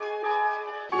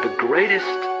The greatest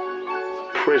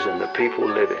prison that people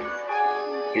live in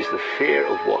is the fear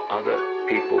of what other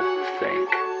people think.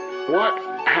 What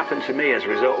happened to me as a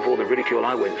result of all the ridicule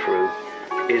I went through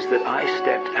is that I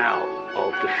stepped out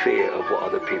of the fear of what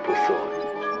other people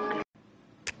thought.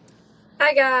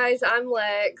 Hi guys, I'm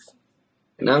Lex.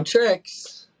 And I'm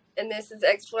Trex. And this is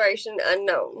Exploration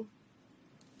Unknown.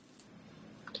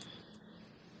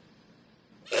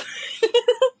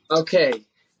 Okay,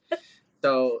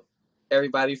 so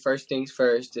everybody, first things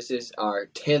first, this is our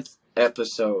 10th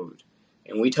episode.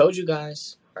 And we told you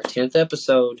guys, our 10th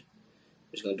episode,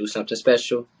 we're going to do something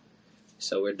special.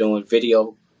 So we're doing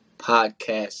video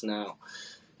podcasts now.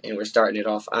 And we're starting it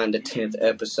off on the 10th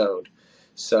episode.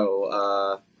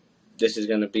 So this is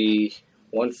going to be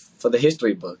one for the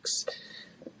history books.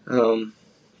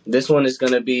 This one is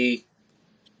going to be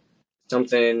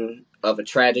something of a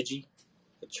tragedy.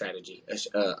 A tragedy.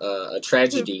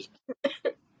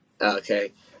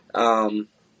 Okay.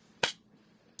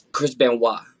 Chris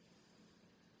Benoit.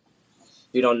 If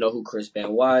you don't know who Chris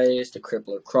Benoit is, the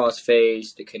crippler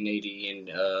crossface, the Canadian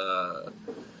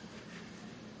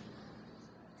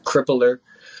crippler.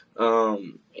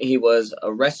 He was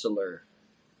a wrestler,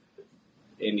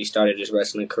 and he started his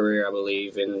wrestling career, I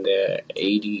believe, in the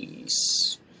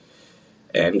 80s.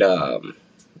 And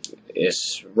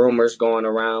it's rumors going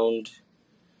around,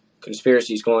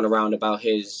 conspiracies going around about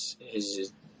his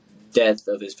death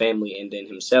of his family and then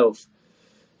himself.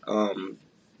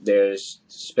 There's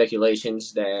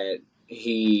speculations that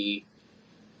he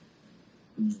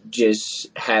just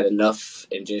had enough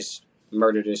and just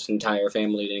murdered his entire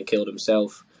family, then killed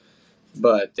himself.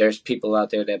 But there's people out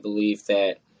there that believe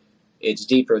that it's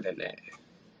deeper than that.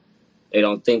 They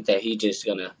don't think that he just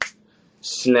gonna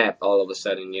snap all of a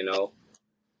sudden, you know.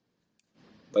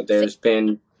 But there's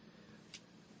been...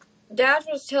 Dad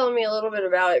was telling me a little bit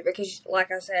about it because,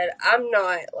 like I said, I'm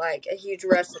not, like, a huge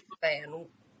wrestling fan.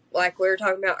 Like we were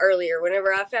talking about earlier,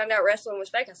 whenever I found out wrestling was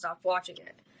fake, I stopped watching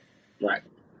it. Right.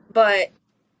 But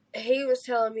he was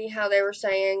telling me how they were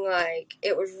saying, like,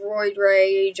 it was roid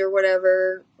rage or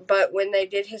whatever, but when they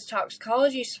did his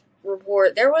toxicology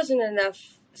report, there wasn't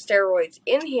enough steroids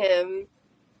in him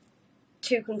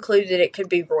to conclude that it could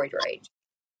be roid rage.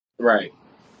 Right.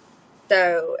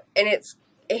 So, and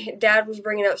Dad was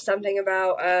bringing up something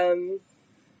about,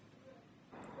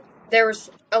 there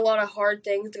was a lot of hard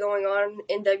things going on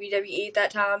in WWE at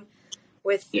that time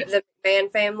with the McMahon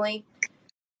family.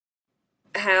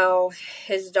 How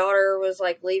his daughter was,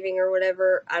 like, leaving or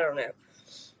whatever. I don't know.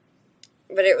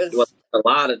 But it was a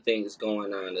lot of things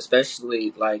going on,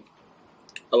 especially, like,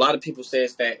 a lot of people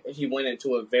says that he went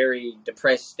into a very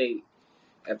depressed state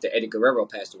after Eddie Guerrero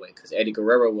passed away, because Eddie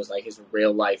Guerrero was, like, his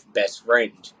real-life best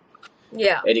friend.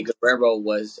 Yeah. Eddie Guerrero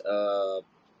was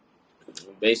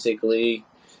basically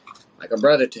like a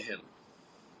brother to him.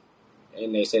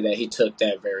 And they say that he took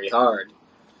that very hard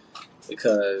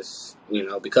because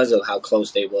of how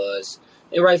close they was.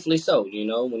 And rightfully so, you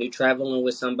know, when you're traveling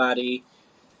with somebody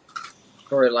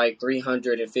for like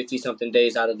 350-something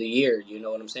days out of the year, you know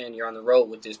what I'm saying? You're on the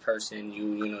road with this person,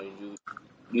 you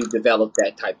develop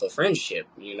that type of friendship,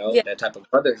 you know, that type of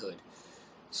brotherhood.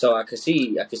 So I could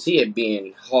see it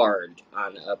being hard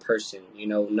on a person, you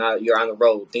know. Now you're on the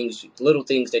road, little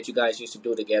things that you guys used to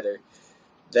do together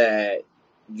that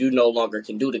you no longer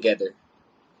can do together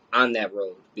on that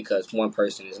road because one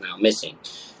person is now missing.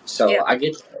 So I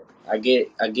get that.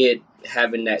 I get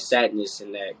having that sadness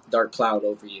and that dark cloud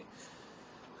over you.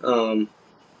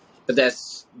 But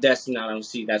that's not, I don't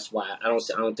see, that's why I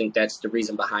don't think that's the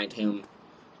reason behind him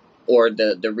or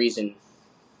the reason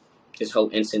this whole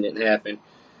incident happened.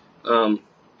 I'm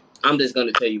just going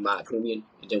to tell you my opinion,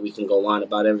 and then we can go on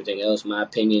about everything else. My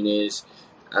opinion is,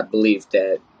 I believe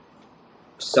that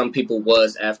some people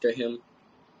was after him.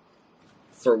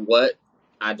 For what?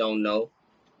 I don't know.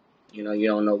 You know, you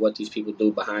don't know what these people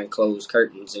do behind closed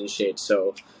curtains and shit,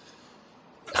 so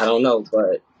I don't know.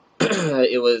 But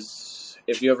it was,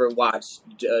 if you ever watched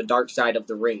Dark Side of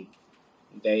the Ring,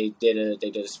 they did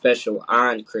a special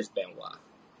on Chris Benoit,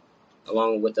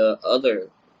 along with the other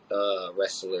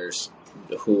wrestlers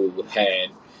who had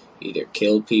either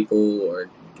killed people or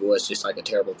was just like a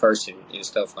terrible person and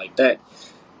stuff like that.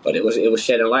 But it was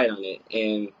shedding light on it,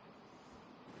 and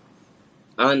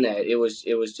on that it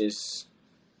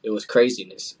was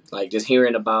craziness. Like just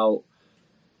hearing about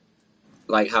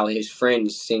like how his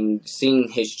friends seeing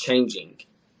his changing.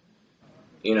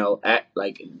 You know, at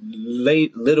like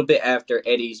little bit after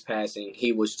Eddie's passing,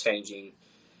 he was changing,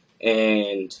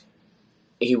 and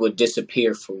he would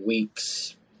disappear for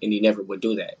weeks, and he never would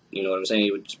do that. You know what I'm saying?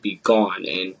 He would just be gone,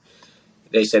 and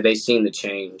they said they seen the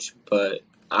change, but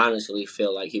I honestly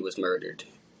feel like he was murdered.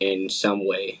 in some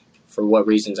way. For what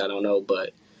reasons, I don't know,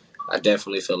 but I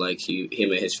definitely feel like him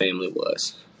and his family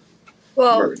was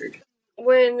murdered.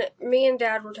 When me and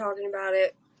Dad were talking about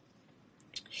it,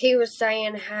 he was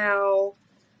saying how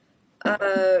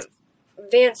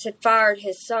Vince had fired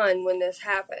his son when this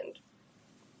happened.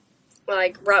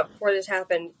 Like, right before this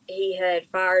happened, he had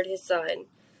fired his son.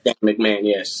 Dan McMahon,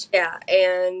 yes. Yeah,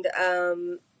 and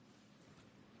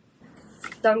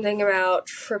something about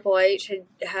Triple H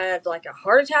had like a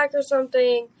heart attack or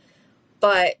something,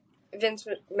 but Vince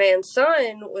McMahon's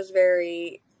son was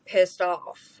very pissed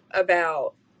off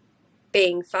about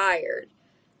being fired.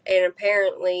 And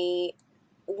apparently,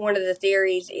 one of the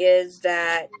theories is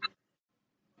that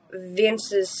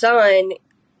Vince's son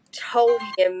told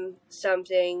him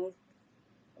something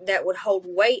that would hold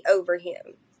weight over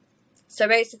him. So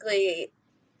basically,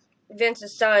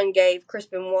 Vince's son gave Chris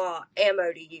Benoit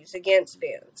ammo to use against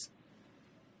Vince.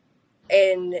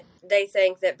 And they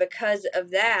think that because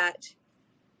of that,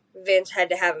 Vince had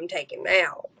to have him taken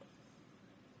out.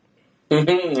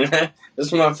 This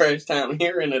is my first time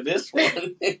hearing of this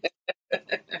one.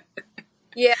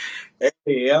 Yeah. Hey,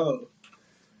 yo.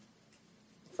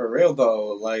 For real,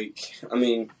 though, like, I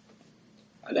mean,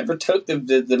 I never took the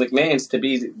McMahons to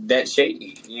be that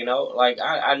shady, you know? Like,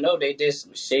 I know they did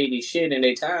some shady shit in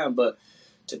their time, but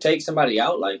to take somebody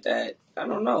out like that, I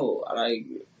don't know. Like,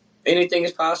 anything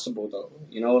is possible, though.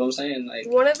 You know what I'm saying? Like,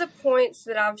 one of the points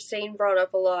that I've seen brought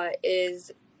up a lot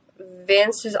is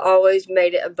Vince has always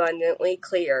made it abundantly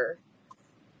clear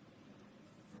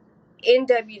in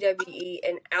WWE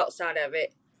and outside of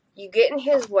it, you get in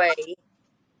his way,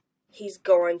 he's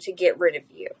going to get rid of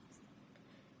you.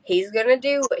 He's going to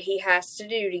do what he has to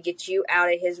do to get you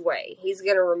out of his way. He's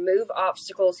going to remove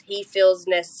obstacles he feels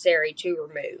necessary to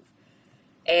remove.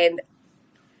 And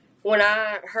when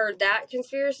I heard that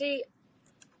conspiracy,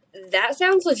 that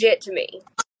sounds legit to me.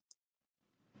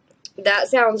 That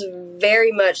sounds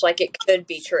very much like it could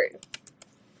be true.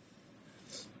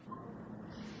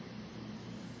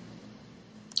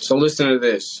 So listen to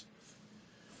this.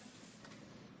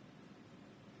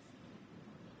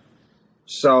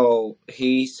 So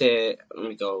he said, let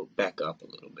me go back up a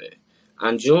little bit.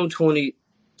 On June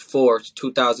 24th,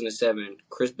 2007,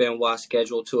 Chris Benoit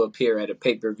scheduled to appear at a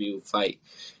pay-per-view fight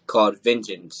called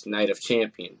Vengeance, Night of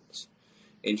Champions,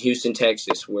 in Houston,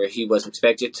 Texas, where he was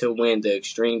expected to win the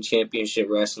Extreme Championship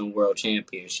Wrestling World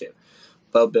Championship,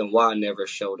 but Benoit never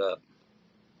showed up.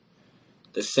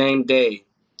 The same day,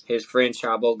 his friend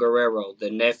Chavo Guerrero, the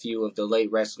nephew of the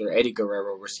late wrestler Eddie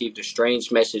Guerrero, received a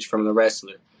strange message from the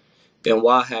wrestler.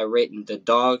 Benoit had written, "The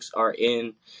dogs are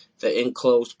in the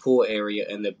enclosed pool area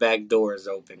and the back door is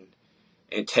open,"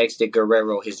 and texted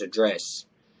Guerrero his address.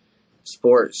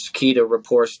 Sportskeeda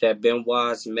reports that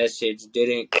Benoit's message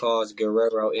didn't cause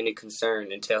Guerrero any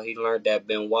concern until he learned that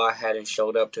Benoit hadn't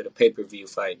showed up to the pay-per-view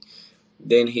fight.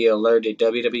 Then he alerted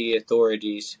WWE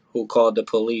authorities, who called the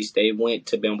police. They went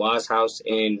to Benoit's house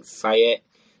in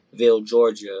Fayetteville,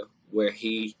 Georgia, where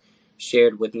he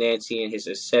shared with Nancy and his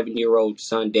 7-year-old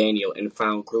son Daniel, and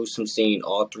found gruesome scene.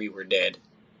 All three were dead.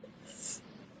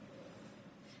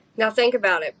 Now think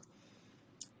about it.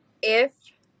 If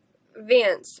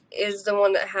Vince is the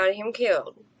one that had him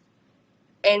killed,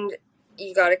 and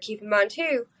you got to keep in mind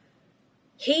too,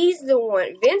 Vince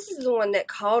is the one that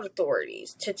called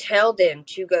authorities to tell them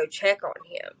to go check on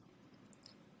him.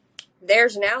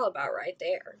 There's an alibi right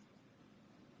there.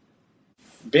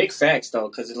 Big facts, though,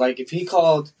 because, like, if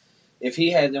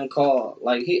he had them call,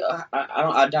 like,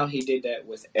 I doubt he did that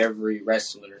with every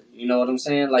wrestler. You know what I'm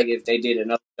saying? Like, if they did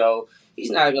another show,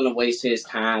 he's not going to waste his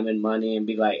time and money and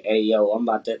be like, "Hey, yo, I'm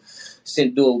about to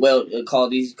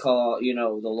call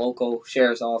the local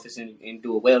sheriff's office and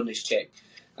do a wellness check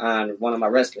on one of my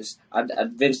wrestlers."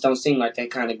 Vince don't seem like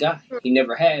that kind of guy. He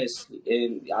never has,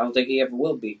 and I don't think he ever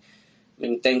will be. I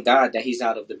mean, thank God that he's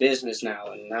out of the business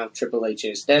now, and now Triple H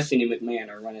and Stephanie McMahon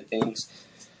are running things.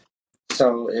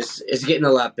 So it's getting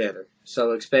a lot better.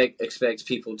 So expect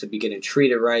people to be getting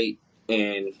treated right,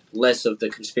 and less of the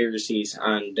conspiracies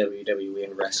on WWE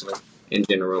and wrestling in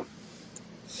general.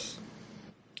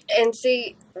 And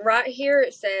see, right here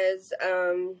it says,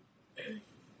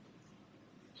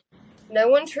 no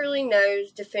one truly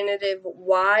knows definitive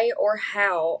why or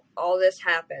how all this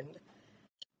happened,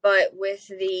 but with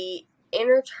the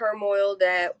inner turmoil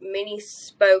that many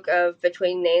spoke of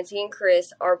between Nancy and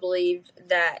Chris, are believed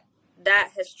that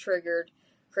has triggered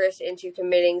Chris into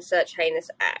committing such heinous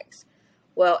acts.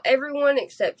 Well, everyone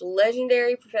except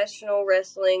legendary professional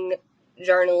wrestling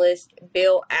journalist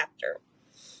Bill Apter.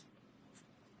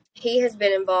 He has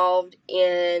been involved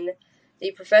in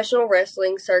the professional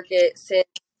wrestling circuit since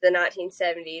the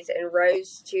 1970s and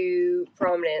rose to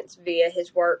prominence via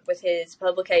his work with his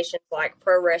publications like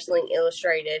Pro Wrestling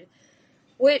Illustrated,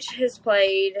 which has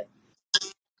played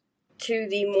to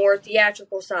the more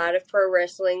theatrical side of pro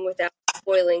wrestling without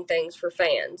spoiling things for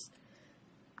fans.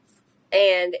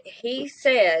 And he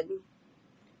said,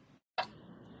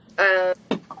 I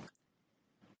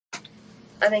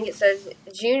think it says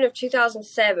June of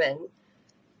 2007,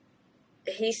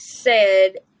 he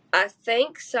said, I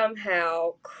think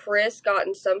somehow Chris got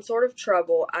in some sort of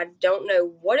trouble. I don't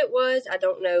know what it was. I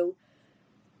don't know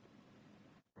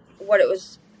what it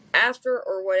was after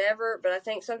or whatever, but I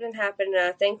think something happened, and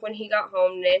I think when he got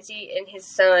home, Nancy and his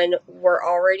son were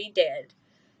already dead.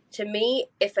 To me,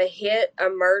 if a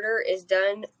murder is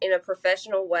done in a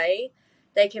professional way,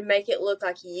 they can make it look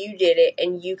like you did it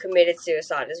and you committed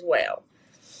suicide as well.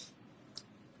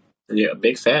 Yeah,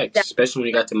 big facts, especially when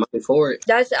you got the money for it.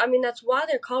 That's why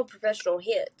they're called professional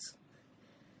hits.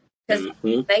 Because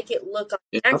they make it look like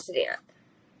an accident.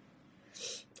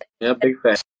 Yeah, big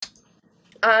facts.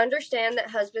 I understand that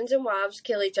husbands and wives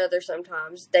kill each other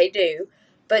sometimes. They do.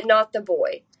 But not the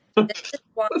boy. This is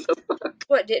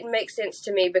what didn't make sense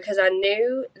to me, because I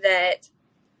knew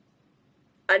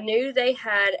they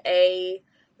had a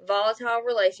volatile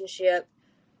relationship.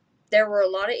 There were a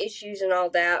lot of issues and all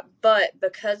that, but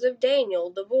because of Daniel,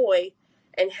 the boy,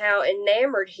 and how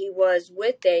enamored he was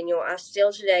with Daniel, I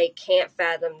still today can't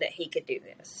fathom that he could do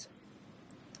this.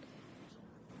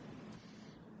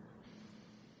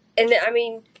 And I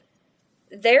mean,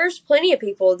 there's plenty of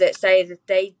people that say that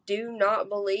they do not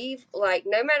believe, like,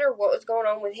 no matter what was going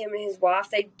on with him and his wife,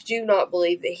 they do not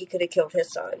believe that he could have killed his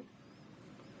son.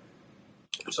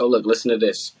 So look, listen to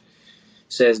this.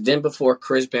 It says, then before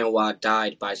Chris Benoit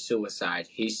died by suicide,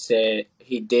 he said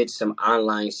he did some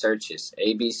online searches.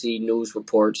 ABC News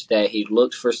reports that he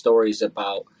looked for stories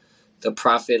about the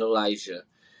prophet Elijah,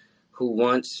 who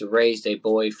once raised a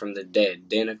boy from the dead.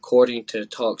 Then, according to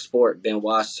TalkSport,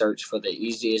 Benoit searched for the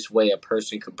easiest way a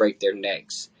person could break their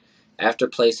necks. After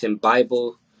placing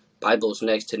Bibles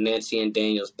next to Nancy and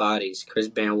Daniel's bodies, Chris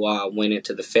Benoit went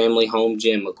into the family home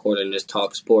gym, according to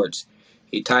TalkSports.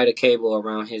 He tied a cable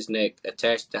around his neck,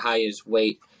 attached the highest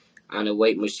weight on a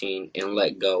weight machine, and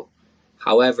let go.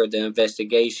 However, the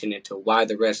investigation into why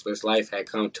the wrestler's life had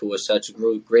come to such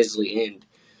grisly end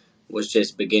was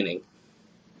just beginning.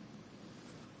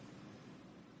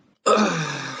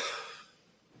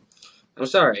 I'm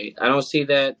sorry, I don't see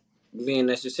that being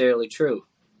necessarily true.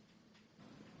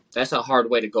 That's a hard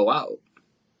way to go out,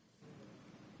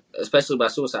 especially by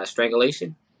suicide.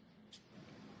 Strangulation,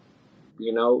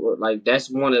 you know, like that's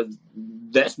one of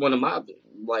my,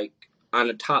 like, on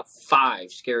the top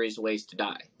 5 scariest ways to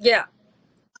die. Yeah,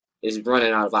 is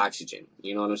running out of oxygen.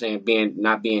 You know what I'm saying?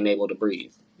 Not being able to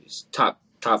breathe. It's top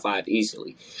 5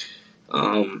 easily.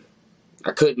 I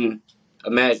couldn't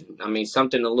imagine. I mean,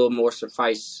 something a little more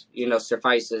suffices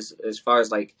as far as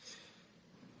like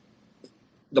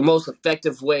the most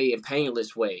effective way and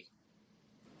painless way.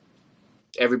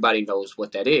 Everybody knows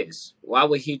what that is. Why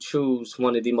would he choose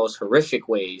one of the most horrific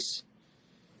ways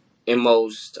and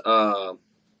most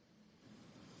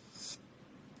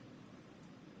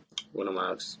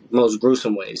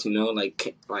gruesome ways? You know,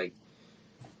 like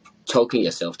choking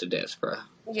yourself to death, bro.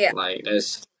 Yeah. Like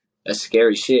that's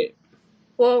scary shit.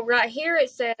 Well, right here it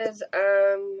says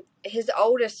his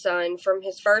oldest son from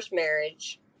his first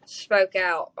marriage spoke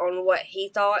out on what he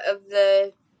thought of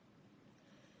the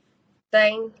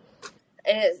thing.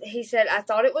 And he said, I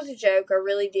thought it was a joke. I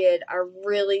really did. I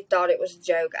really thought it was a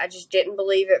joke. I just didn't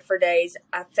believe it for days.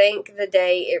 I think the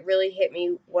day it really hit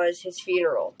me was his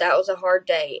funeral. That was a hard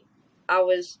day. It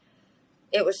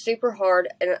was super hard,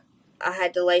 and I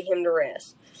had to lay him to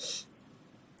rest.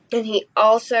 And he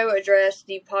also addressed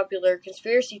the popular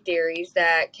conspiracy theories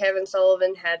that Kevin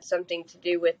Sullivan had something to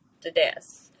do with the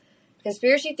deaths.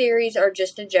 Conspiracy theories are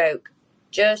just a joke.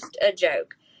 Just a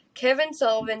joke. Kevin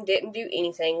Sullivan didn't do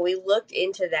anything. We looked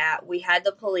into that. We had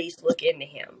the police look into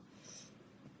him.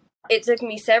 It took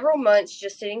me several months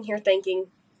just sitting here thinking.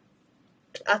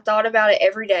 I thought about it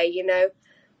every day, you know.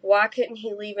 Why couldn't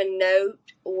he leave a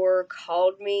note or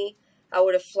called me? I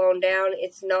would have flown down.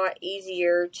 It's not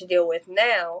easier to deal with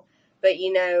now, but,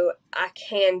 you know, I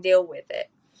can deal with it.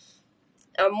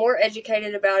 I'm more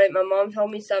educated about it. My mom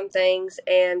told me some things,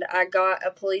 and I got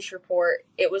a police report.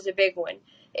 It was a big one.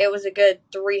 It was a good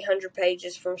 300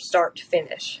 pages from start to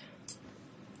finish.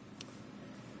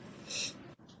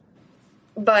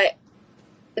 But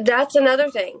that's another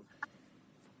thing.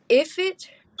 If it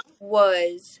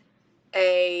was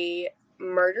a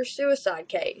murder-suicide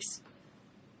case,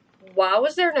 why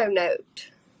was there no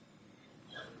note?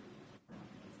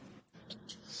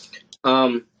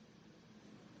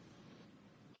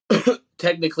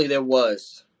 technically there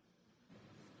was.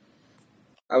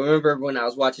 I remember when I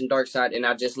was watching Dark Side and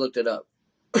I just looked it up.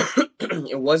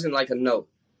 It wasn't like a note.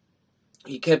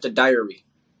 He kept a diary.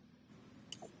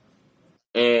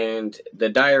 And the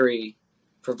diary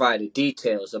provided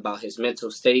details about his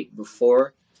mental state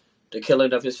before the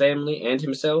killing of his family and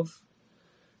himself.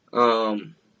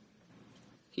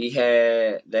 He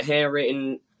had the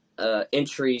handwritten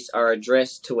entries are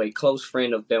addressed to a close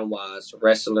friend of Benoit's,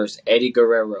 wrestlers Eddie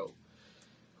Guerrero,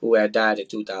 who had died in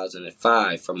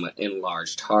 2005 from an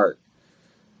enlarged heart.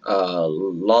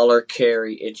 Lawler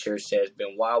Carey Itcher says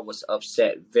Benoit was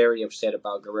very upset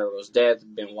about Guerrero's death.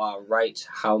 Benoit writes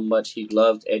how much he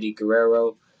loved Eddie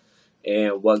Guerrero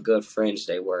and what good friends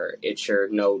they were. Itcher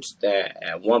notes that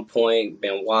at one point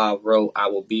Benoit wrote, "I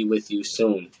will be with you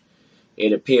soon."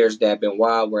 It appears that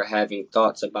Benoit were having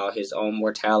thoughts about his own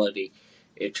mortality,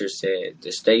 Itcher said.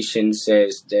 The station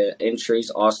says the entries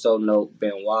also note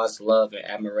Benoit's love and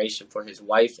admiration for his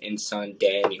wife and son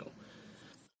Daniel.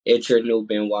 Itcher knew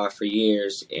Benoit for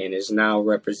years and is now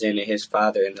representing his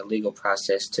father in the legal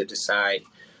process to decide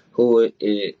who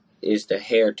is the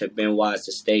heir to Benoit's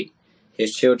estate,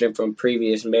 his children from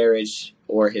previous marriage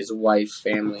or his wife's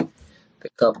family. The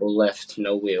couple left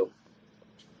no will.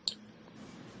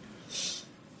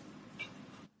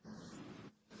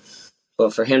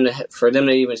 But for them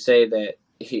to even say that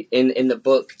he in the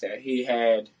book that he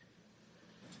had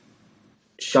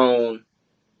shown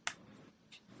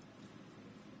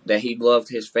that he loved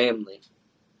his family.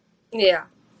 Yeah.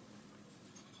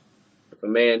 If a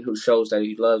man who shows that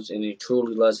he loves and he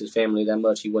truly loves his family that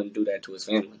much, he wouldn't do that to his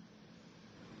family.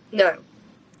 No.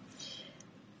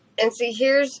 And see,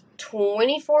 here's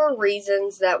 24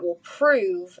 reasons that will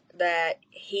prove that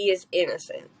he is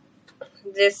innocent.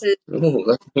 This is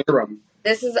Let's hear them.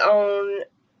 This is on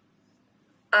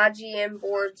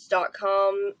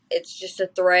IGNboards.com. It's just a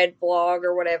thread blog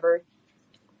or whatever.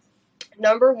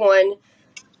 Number 1,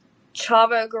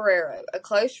 Chavo Guerrero, a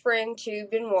close friend to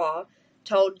Benoit,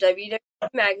 told WWE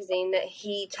Magazine that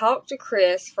he talked to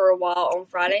Chris for a while on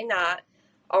Friday night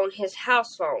on his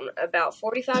house phone. About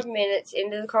 45 minutes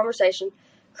into the conversation,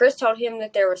 Chris told him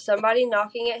that there was somebody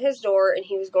knocking at his door and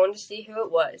he was going to see who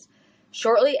it was.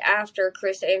 Shortly after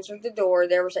Chris answered the door,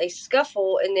 there was a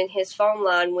scuffle and then his phone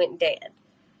line went dead.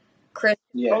 Chris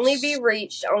could only be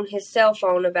reached on his cell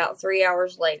phone about 3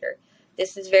 hours later.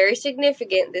 This is very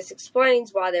significant. This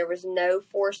explains why there was no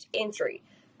forced entry.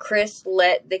 Chris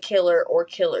let the killer or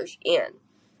killers in.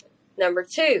 Number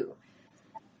 2,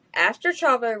 after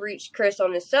Chavo reached Chris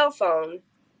on his cell phone,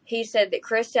 he said that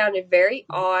Chris sounded very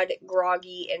odd,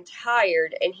 groggy, and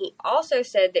tired, and he also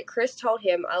said that Chris told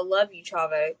him, "I love you,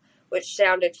 Chavo," which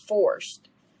sounded forced.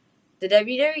 The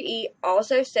WWE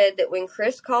also said that when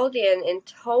Chris called in and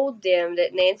told them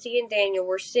that Nancy and Daniel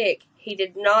were sick, he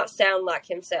did not sound like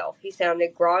himself. He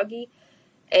sounded groggy,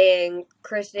 and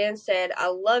Chris then said, "I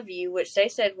love you," which they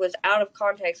said was out of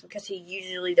context because he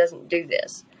usually doesn't do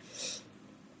this.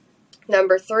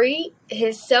 Number 3,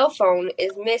 his cell phone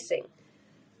is missing.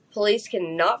 Police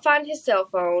cannot find his cell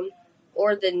phone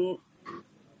or the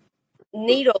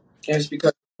needle. That's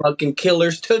because fucking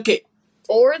killers took it.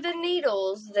 Or the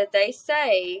needles that they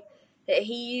say that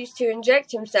he used to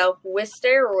inject himself with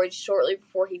steroids shortly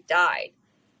before he died.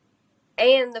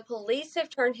 And the police have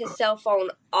turned his cell phone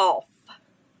off.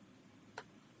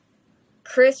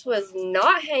 Chris was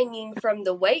not hanging from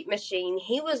the weight machine.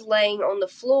 He was laying on the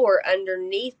floor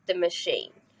underneath the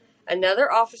machine.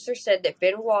 Another officer said that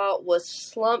Benoit was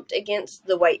slumped against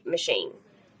the weight machine.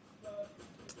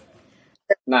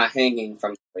 Not hanging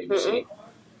from the weight machine.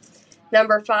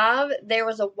 Number 5, there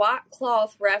was a white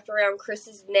cloth wrapped around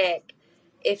Chris's neck.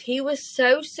 If he was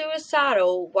so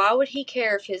suicidal, why would he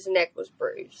care if his neck was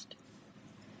bruised?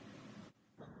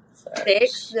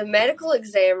 6, the medical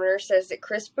examiner says that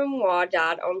Chris Benoit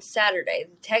died on Saturday.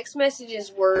 The text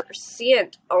messages were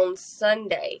sent on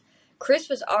Sunday. Chris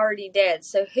was already dead,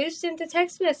 so who sent the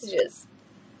text messages?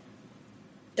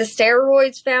 The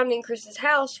steroids found in Chris's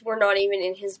house were not even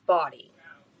in his body.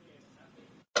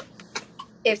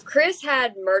 If Chris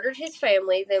had murdered his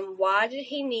family, then why did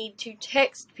he need to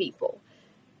text people?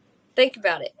 Think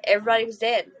about it. Everybody was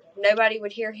dead. Nobody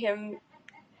would hear him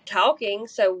talking,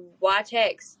 so why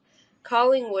text?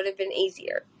 Calling would have been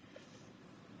easier.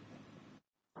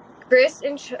 Chris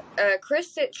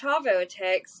sent Chavo a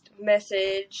text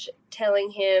message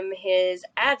telling him his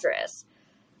address.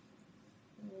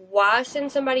 Why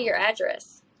send somebody your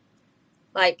address?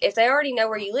 Like, if they already know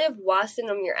where you live, why send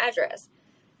them your address?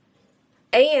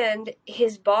 And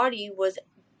his body was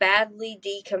badly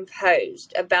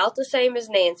decomposed, about the same as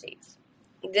Nancy's.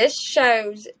 This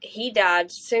shows he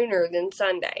died sooner than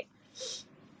Sunday.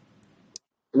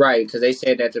 Right, because they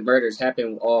said that the murders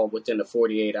happened all within a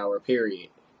 48-hour period.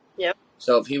 Yep.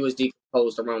 So if he was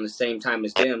decomposed around the same time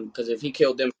as them, because if he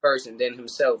killed them first and then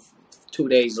himself 2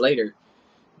 days later,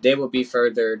 they would be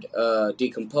further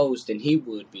decomposed than he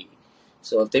would be.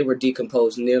 So if they were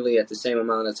decomposed nearly at the same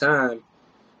amount of time,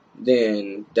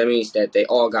 then that means that they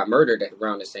all got murdered at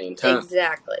around the same time.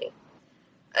 Exactly.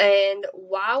 And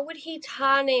why would he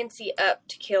tie Nancy up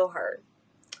to kill her?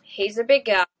 He's a big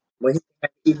guy. Well, he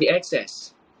has easy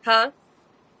access. Huh?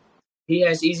 He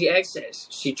has easy access.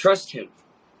 She trusts him.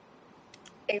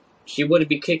 She wouldn't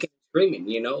be kicking and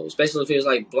screaming, especially if it was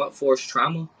like blunt force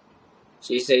trauma.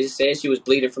 She said she was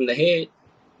bleeding from the head.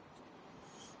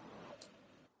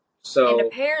 So, and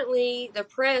apparently the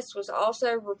press was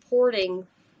also reporting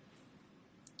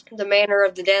the manner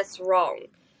of the deaths wrong.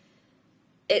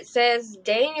 It says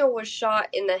Daniel was shot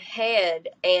in the head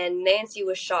and Nancy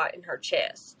was shot in her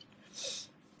chest.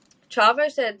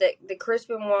 Chavo said that the Chris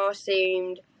Benoit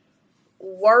seemed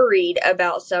worried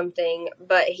about something,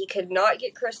 but he could not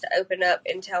get Chris to open up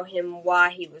and tell him why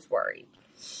he was worried.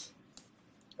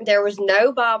 There was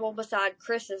no Bible beside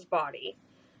Chris's body.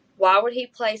 Why would he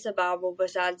place a Bible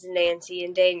besides Nancy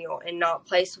and Daniel and not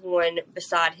place one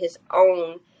beside his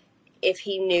own if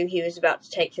he knew he was about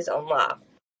to take his own life?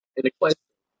 And the question,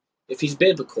 if he's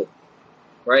biblical,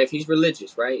 right? If he's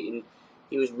religious, right? And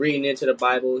he was reading into the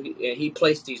Bible and he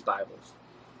placed these Bibles.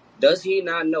 Does he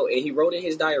not know? And he wrote in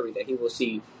his diary that he will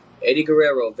see Eddie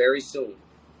Guerrero very soon,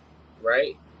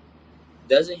 right?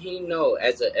 Doesn't he know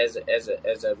as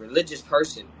a religious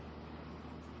person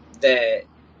that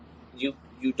you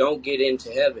don't get into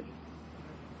heaven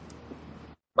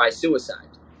by suicide?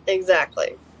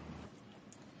 Exactly.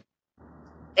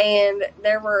 And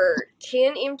there were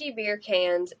 10 empty beer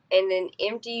cans and an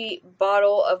empty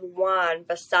bottle of wine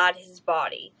beside his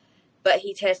body, but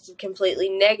he tested completely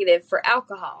negative for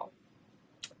alcohol.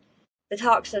 The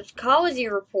toxicology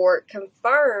report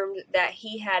confirmed that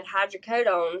he had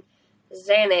hydrocodone,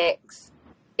 Xanax,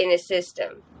 in his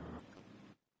system.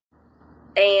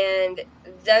 And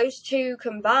those two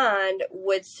combined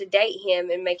would sedate him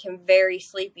and make him very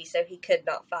sleepy so he could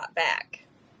not fight back.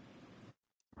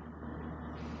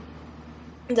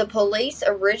 The police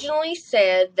originally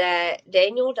said that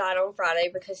Daniel died on Friday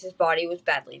because his body was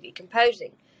badly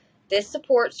decomposing. This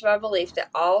supports my belief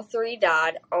that all three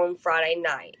died on Friday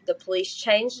night. The police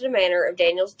changed the manner of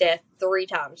Daniel's death 3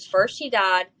 times. First, he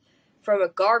died from a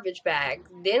garbage bag,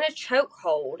 then a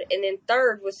chokehold, and then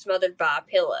third was smothered by a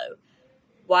pillow.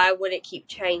 Why would it keep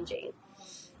changing?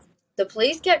 The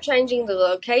police kept changing the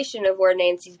location of where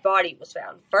Nancy's body was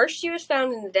found. First, she was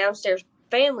found in the downstairs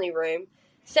family room.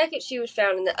 Second, she was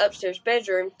found in the upstairs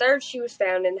bedroom. Third, she was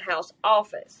found in the house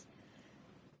office.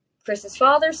 Chris's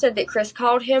father said that Chris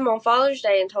called him on Father's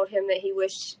Day and told him that he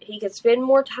wished he could spend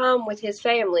more time with his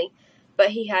family,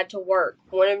 but he had to work.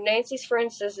 One of Nancy's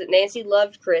friends says that Nancy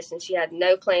loved Chris and she had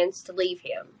no plans to leave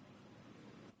him.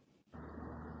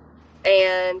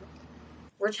 And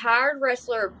retired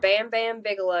wrestler Bam Bam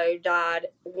Bigelow died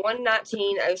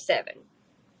 1/19/07.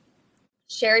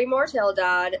 Sherry Martel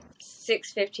died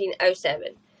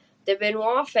 6/15/07. The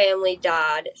Benoit family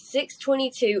died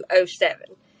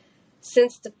 6/22/07.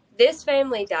 Since this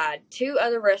family died, 2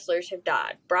 other wrestlers have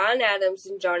died, Brian Adams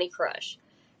and Johnny Crush,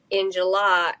 in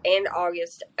July and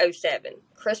August 07.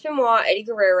 Chris Benoit, Eddie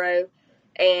Guerrero,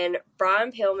 and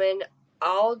Brian Pillman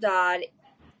all died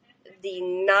the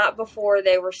night before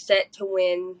they were set to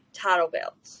win title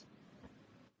belts.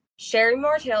 Sherry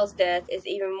Martel's death is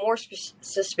even more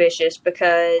suspicious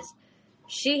because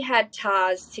she had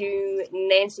ties to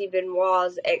Nancy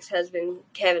Benoit's ex-husband,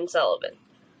 Kevin Sullivan.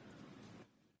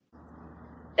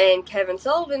 And Kevin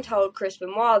Sullivan told Chris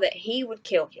Benoit that he would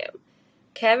kill him.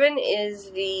 Kevin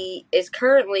is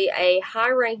currently a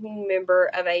high-ranking member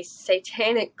of a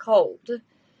satanic cult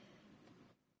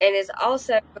and is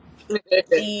also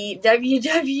the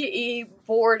WWE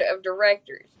Board of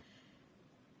Directors.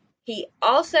 He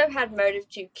also had motive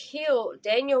to kill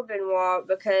Daniel Benoit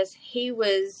because he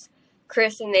was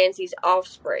Chris and Nancy's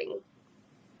offspring.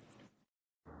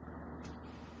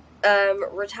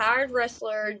 Retired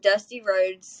wrestler Dusty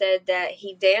Rhodes said that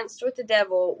he danced with the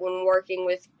devil when working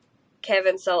with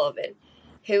Kevin Sullivan,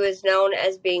 who is known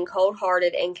as being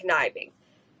cold-hearted and conniving.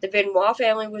 The Benoit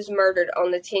family was murdered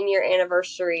on the 10-year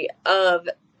anniversary of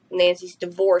Nancy's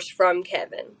divorce from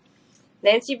Kevin.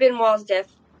 Nancy Benoit's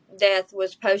death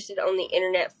was posted on the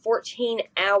internet 14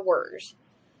 hours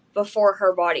before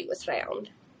her body was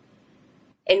found.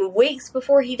 And weeks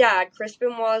before he died, Chris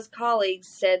Benoit's colleagues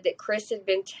said that Chris had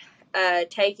been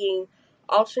taking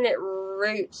alternate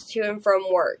routes to and from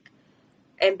work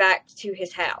and back to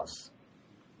his house.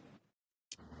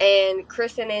 and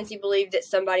Chris and Nancy believed that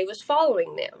somebody was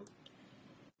following them.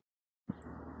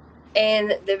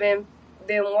 And the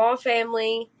Benoit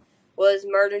family was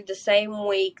murdered the same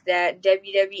week that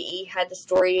WWE had the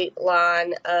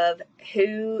storyline of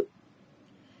who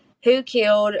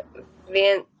killed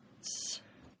Vince.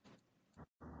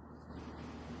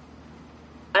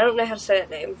 I don't know how to say that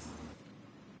name.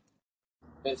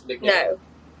 Vince McMahon. No.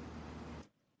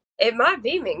 It might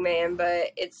be McMahon,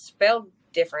 but it's spelled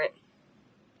different.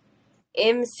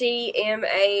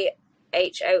 McMahon.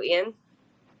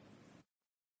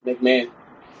 McMahon.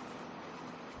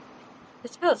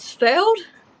 That's how it's spelled?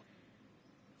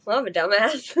 Well, I'm a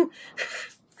dumbass.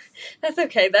 That's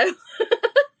okay, though.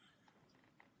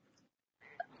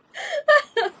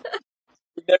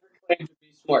 We never claim to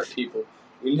be smart, people.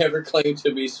 We never claim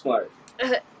to be smart.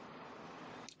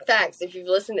 Facts, if you've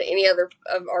listened to any other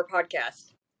of our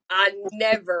podcasts. I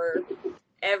never,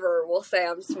 ever will say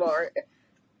I'm smart.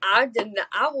 I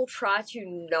will try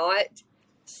to not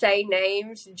say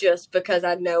names just because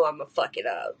I know I'm going to fuck it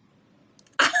up.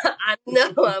 I know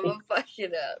I'm going to fuck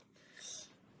it up.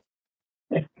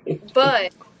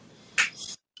 But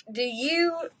do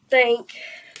you think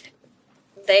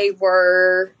they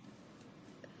were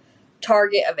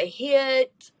target of a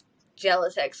hit,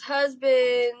 jealous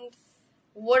ex-husband?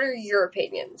 What are your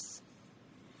opinions?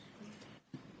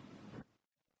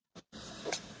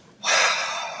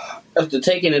 After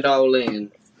taking it all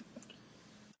in,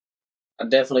 I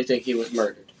definitely think he was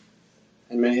murdered.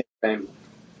 Him and his family.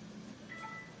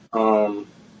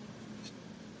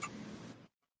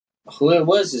 Who it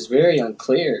was is very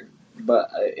unclear,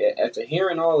 but after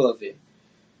hearing all of it,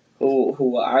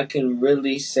 who I can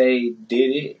really say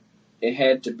did it, it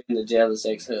had to be the jealous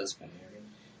ex-husband.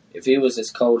 If he was as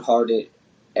cold-hearted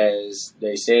as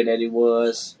they said that he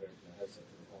was,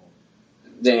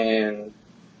 then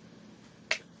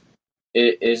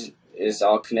it's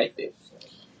all connected.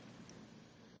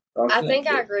 I think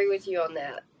I agree with you on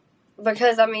that.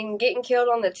 Because, I mean, getting killed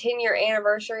on the 10-year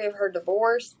anniversary of her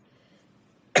divorce,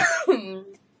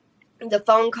 the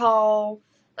phone call,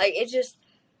 like, it's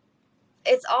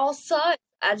all such.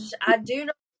 I do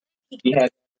know. He had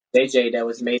JJ that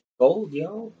was made of gold,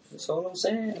 yo. That's all I'm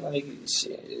saying. Like,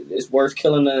 shit, it's worth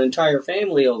killing an entire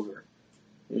family over.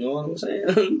 You know what I'm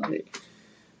saying? Like,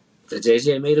 the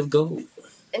JJ made of gold.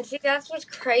 And see, that's what's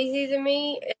crazy to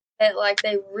me, is that, like,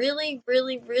 they really,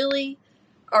 really, really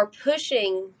are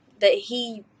pushing that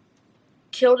he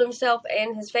killed himself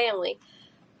and his family.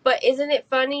 But isn't it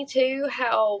funny, too,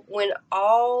 how when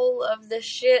all of the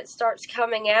shit starts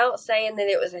coming out saying that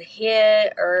it was a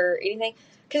hit or anything,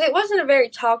 because it wasn't a very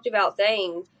talked about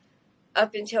thing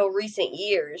up until recent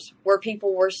years, where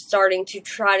people were starting to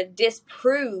try to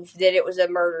disprove that it was a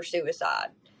murder-suicide.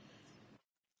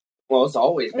 Well, it's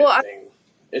always been a thing.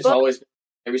 It's always been,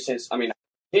 ever since, I mean, I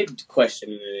did question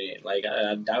it. Like,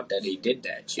 I doubt that he did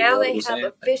that. Now they have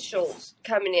officials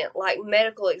coming in, like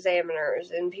medical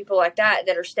examiners and people like that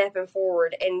are stepping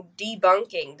forward and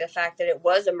debunking the fact that it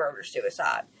was a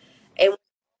murder-suicide. And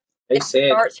they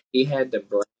said he had the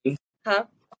brain. Huh?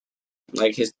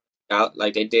 Like his,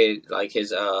 like they did, like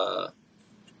his,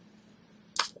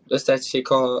 what's that shit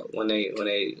called when they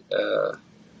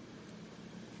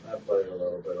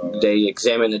they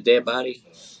examine the dead body?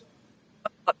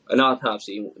 An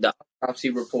autopsy. The autopsy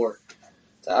report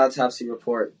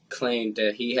claimed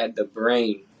that he had the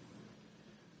brain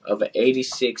of an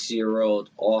 86-year-old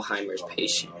Alzheimer's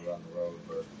patient.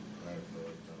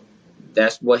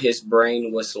 That's what his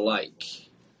brain was like.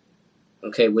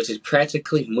 Okay, which is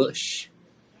practically mush.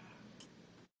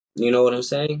 You know what I'm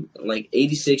saying? Like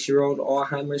 86-year-old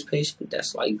Alzheimer's patient,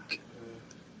 that's like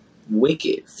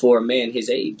wicked for a man his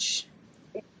age.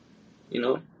 You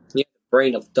know? He had the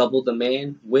brain of double the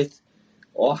man with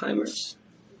Alzheimer's.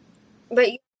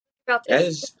 But you think about this. That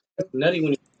is nutty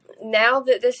when now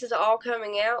that this is all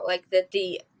coming out, like that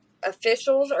the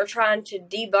officials are trying to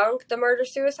debunk the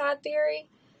murder-suicide theory,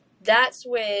 that's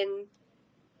when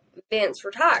Vince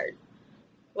retired.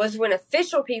 Was when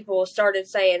official people started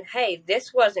saying, hey,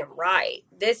 this wasn't right.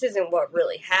 This isn't what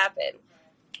really happened.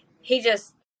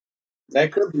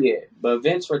 That could be it. But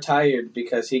Vince retired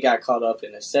because he got caught up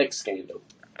in a sex scandal.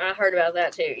 I heard about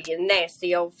that too. You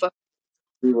nasty old fuck.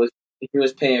 He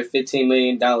was paying $15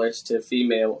 million to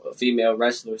female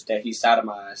wrestlers that he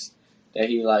sodomized, that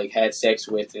he like had sex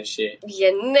with and shit.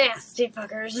 You nasty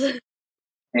fuckers.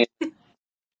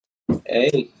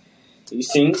 Hey, you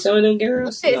seen some of them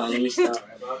girls? No, let me stop.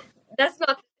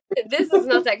 This is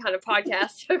not that kind of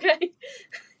podcast, okay?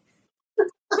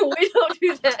 We don't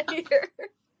do that here.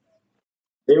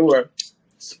 They were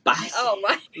spicy. Oh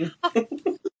my God.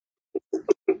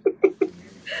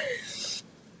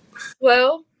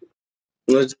 Well,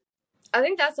 Let's- I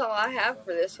think that's all I have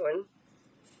for this one.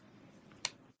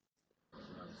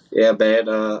 Yeah, man.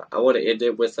 I want to end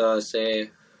it with saying,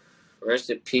 rest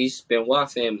in peace,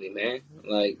 Benoit family, man.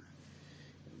 Like,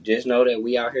 just know that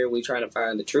we out here, we trying to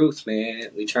find the truth, man.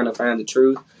 We trying to find the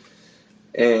truth.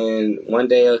 And one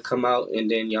day it'll come out,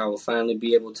 and then y'all will finally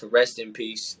be able to rest in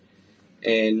peace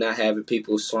and not having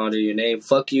people slander your name.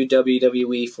 Fuck you,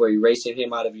 WWE, for erasing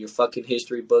him out of your fucking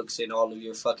history books and all of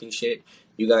your fucking shit.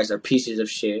 You guys are pieces of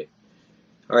shit.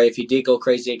 Alright, if he did go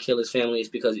crazy and kill his family, it's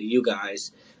because of you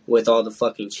guys, with all the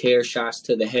fucking chair shots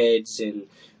to the heads and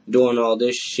doing all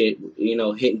this shit, you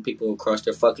know, hitting people across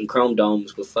their fucking chrome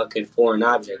domes with fucking foreign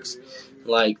objects.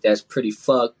 Like, that's pretty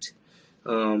fucked.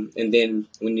 And then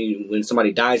when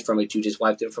somebody dies from it, you just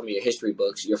wipe them from your history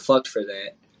books. You're fucked for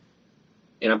that.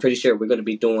 And I'm pretty sure we're going to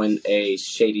be doing a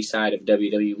Shady Side of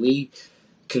WWE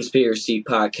conspiracy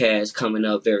podcast coming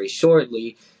up very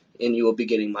shortly, and you will be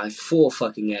getting my full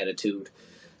fucking attitude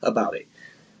about it.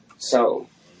 So,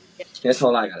 that's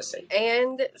all I got to say.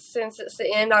 And since it's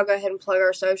the end, I'll go ahead and plug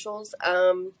our socials.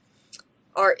 Our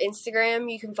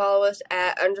Instagram, you can follow us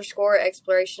at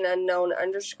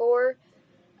 _explorationunknown_.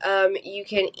 You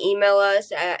can email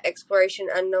us at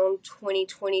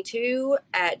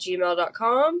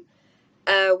explorationunknown2022@gmail.com.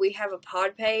 We have a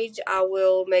pod page. I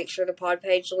will make sure the pod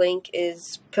page link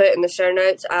is put in the show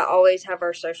notes. I always have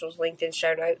our socials linked in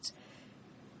show notes.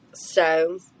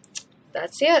 So,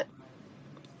 that's it.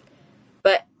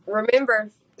 But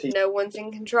remember, no one's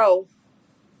in control.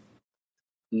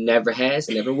 Never has,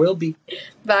 never will be.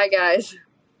 Bye, guys.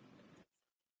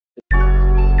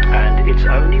 And it's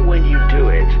only when you do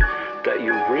it that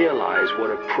you realize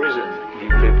what a prison you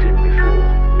lived in before.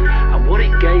 And what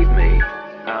it gave me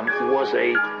was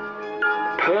a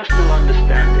personal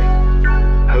understanding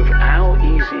of how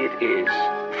easy it is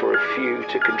for a few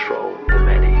to control the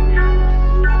many.